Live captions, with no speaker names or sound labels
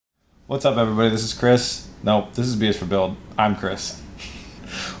What's up, everybody? This is Chris. Nope, this is BS for Build. I'm Chris.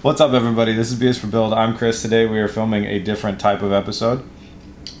 What's up, everybody? This is BS for Build. I'm Chris. Today we are filming a different type of episode.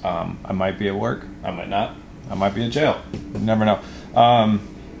 I might be at work. I might not. I might be in jail. You never know.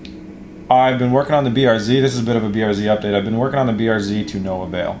 I've been working on the BRZ. This is a bit of a BRZ update. I've been working on the BRZ to no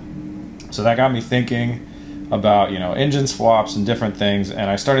avail. So that got me thinking about, engine swaps and different things. And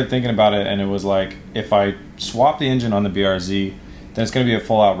I started thinking about it, and it was like, if I swap the engine on the BRZ, then it's going to be a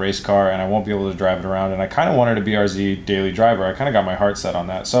full-out race car, and I won't be able to drive it around. And I kind of wanted a BRZ daily driver. I kind of got my heart set on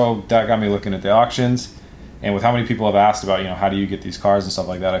that. So that got me looking at the auctions. And with how many people have asked about, how do you get these cars and stuff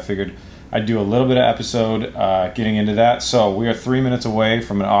like that, I figured I'd do a little bit of episode getting into that. So we are 3 minutes away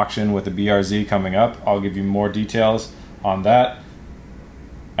from an auction with the BRZ coming up. I'll give you more details on that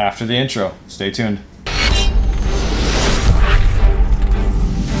after the intro. Stay tuned.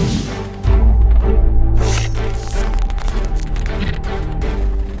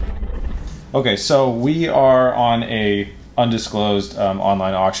 Okay, so we are on a undisclosed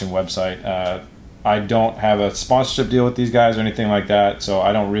online auction website. I don't have a sponsorship deal with these guys or anything like that, so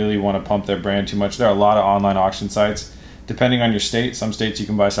I don't really want to pump their brand too much. There are a lot of online auction sites. Depending on your state, some states you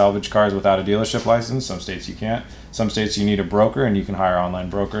can buy salvage cars without a dealership license, some states you can't. Some states you need a broker and you can hire online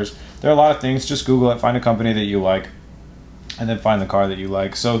brokers. There are a lot of things. Just Google it, find a company that you like, and then find the car that you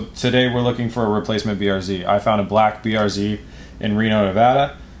like. So today we're looking for a replacement BRZ. I found a black BRZ in Reno,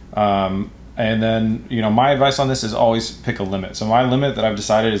 Nevada. And then, my advice on this is always pick a limit. So my limit that I've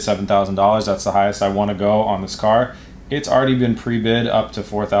decided is $7,000. That's the highest I want to go on this car. It's already been pre-bid up to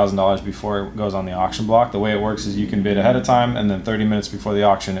 $4,000 before it goes on the auction block. The way it works is you can bid ahead of time, and then 30 minutes before the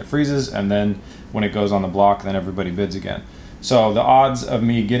auction it freezes, and then when it goes on the block, then everybody bids again. So the odds of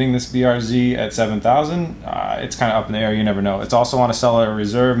me getting this BRZ at $7,000, it's kind of up in the air. You never know. It's also on a seller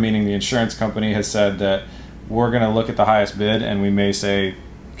reserve, meaning the insurance company has said that we're going to look at the highest bid, and we may say,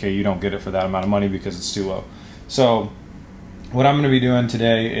 okay, you don't get it for that amount of money because it's too low. So what I'm going to be doing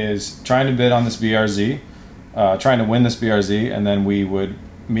today is trying to bid on this BRZ, trying to win this BRZ, and then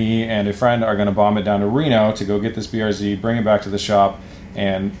me and a friend are going to bomb it down to Reno to go get this BRZ, bring it back to the shop,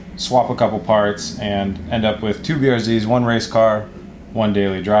 and swap a couple parts and end up with 2 BRZs, 1 race car, 1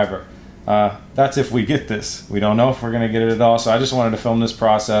 daily driver. That's if we get this. We don't know if we're going to get it at all, so I just wanted to film this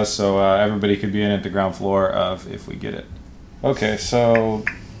process so everybody could be in at the ground floor of if we get it. Okay, so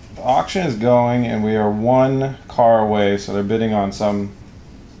the auction is going, and we are 1 car away, so they're bidding on some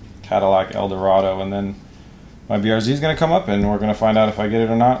Cadillac Eldorado, and then my BRZ is going to come up, and we're going to find out if I get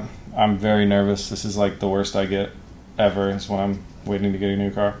it or not. I'm very nervous. This is like the worst I get ever, is when I'm waiting to get a new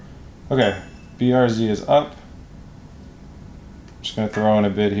car. Okay, BRZ is up. Just going to throw in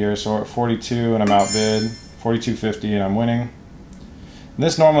a bid here. So we're at 42, and I'm outbid. 42.50, and I'm winning. And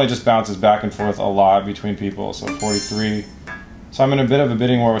this normally just bounces back and forth a lot between people, so 43. So I'm in a bit of a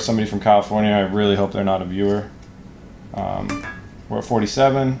bidding war with somebody from California. I really hope they're not a viewer. We're at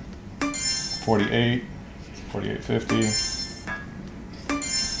 47, 48, 48.50,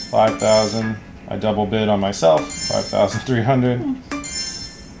 5,000. I double bid on myself, 5,300.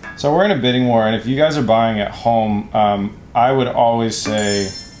 So we're in a bidding war, and if you guys are buying at home, I would always say,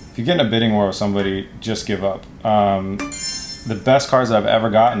 if you get in a bidding war with somebody, just give up. The best cars that I've ever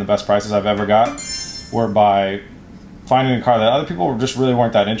got and the best prices I've ever got were by finding a car that other people just really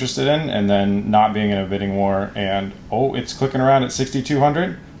weren't that interested in, and then not being in a bidding war, and it's clicking around at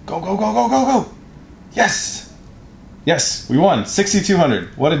 6,200. Go, go, go, go, go, go. Yes. Yes, we won.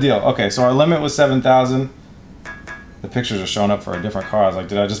 6,200. What a deal. Okay, so our limit was 7,000. The pictures are showing up for a different car. I was like,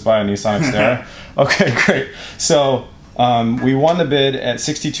 did I just buy a Nissan Xterra? Okay, great. So we won the bid at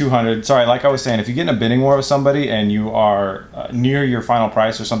 6,200. Sorry, like I was saying, if you get in a bidding war with somebody and you are near your final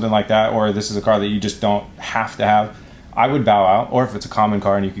price or something like that, or this is a car that you just don't have to have, I would bow out. Or if it's a common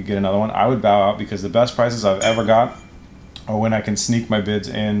car and you could get another one, I would bow out, because the best prices I've ever got are when I can sneak my bids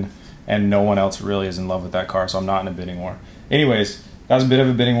in and no one else really is in love with that car, so I'm not in a bidding war. Anyways, that was a bit of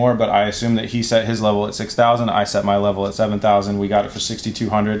a bidding war, but I assume that he set his level at 6,000. I set my level at 7,000. We got it for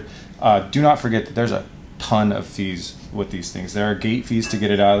 6,200. Do not forget that there's a ton of fees with these things. There are gate fees to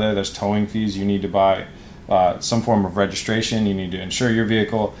get it out of there. There's towing fees. You need to buy some form of registration. You need to insure your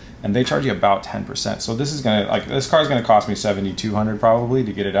vehicle, and they charge you about 10%. So this is gonna, this car is gonna cost me 7,200 probably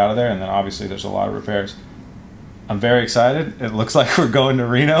to get it out of there, and then obviously there's a lot of repairs. I'm very excited. It looks like we're going to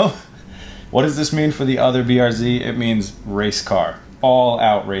Reno. What does this mean for the other BRZ? It means race car, all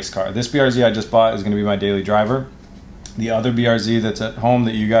out race car. This BRZ I just bought is gonna be my daily driver. The other BRZ that's at home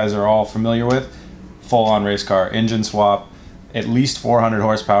that you guys are all familiar with, full on race car, engine swap, at least 400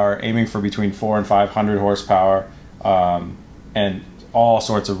 horsepower, aiming for between 400 and 500 horsepower, and all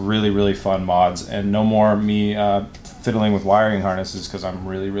sorts of really, really fun mods. And no more me fiddling with wiring harnesses because I'm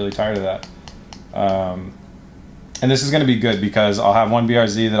really tired of that. And this is going to be good because I'll have one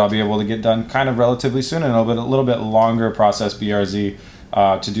BRZ that I'll be able to get done kind of relatively soon, and a little bit longer process BRZ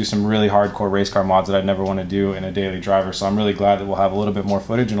to do some really hardcore race car mods that I'd never want to do in a daily driver. So I'm really glad that we'll have a little bit more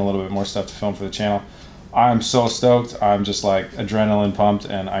footage and a little bit more stuff to film for the channel. I'm so stoked. I'm just like adrenaline pumped,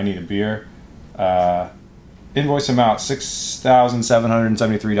 and I need a beer. Invoice amount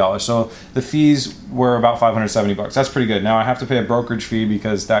 $6,773. So the fees were about 570 bucks. That's pretty good. Now I have to pay a brokerage fee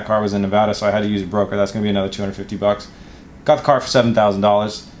because that car was in Nevada, so I had to use a broker. That's going to be another 250 bucks. Got the car for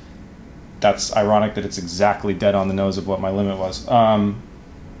 $7,000. That's ironic that it's exactly dead on the nose of what my limit was.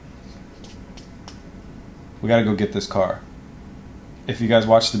 We got to go get this car. If you guys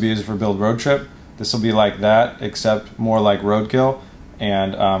watch the BRZ for Build road trip, this will be like that, except more like roadkill,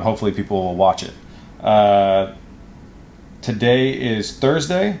 and hopefully people will watch it. Today is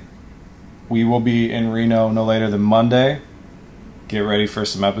Thursday. We will be in Reno no later than Monday. Get ready for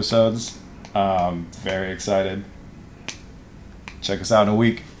some episodes. Very excited. Check us out in a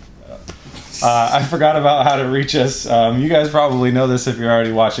week. I forgot about how to reach us. You guys probably know this if you're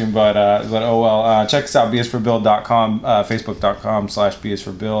already watching, but oh well. Check us out, bsforbuild.com,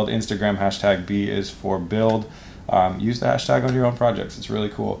 facebook.com/bsforbuild, Instagram #BIsForBuild. Use the hashtag on your own projects. It's really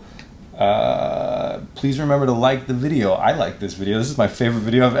cool. Please remember to like the video. I like this video. This is my favorite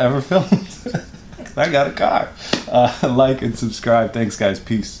video I've ever filmed. I got a car. Like and subscribe. Thanks, guys.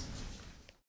 Peace.